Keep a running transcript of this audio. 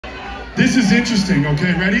This is interesting,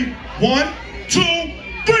 okay, ready? 1, 2,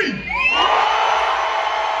 3!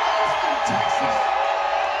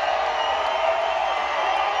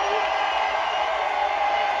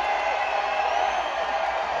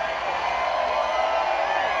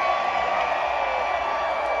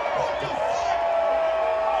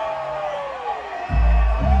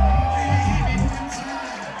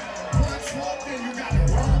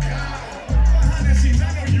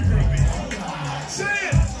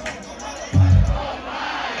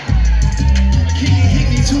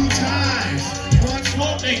 Two times, one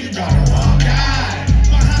smoke, and you got a wrong guy.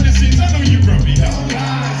 Behind the scenes, I know you grumpy, don't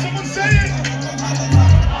lie. Someone say it.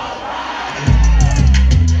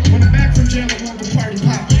 When I'm back from jail, I want the party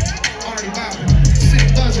poppin', already boppin', sick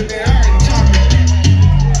buzzing, they already talking.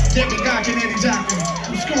 Debbie gawking, Eddie jocking.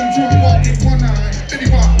 I'm scrolling through a walk in 1 eye,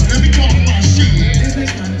 50 walking. Let me talk my shit. This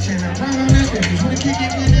bitch trying to turn around on this bitch. Wanna kick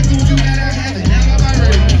it with the dude, you gotta have it. Now I'm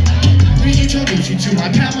ready. We introduce you to my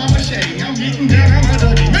pal, my machete. I'm getting down, I'm a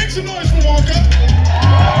dirty. Make some noise for Walker.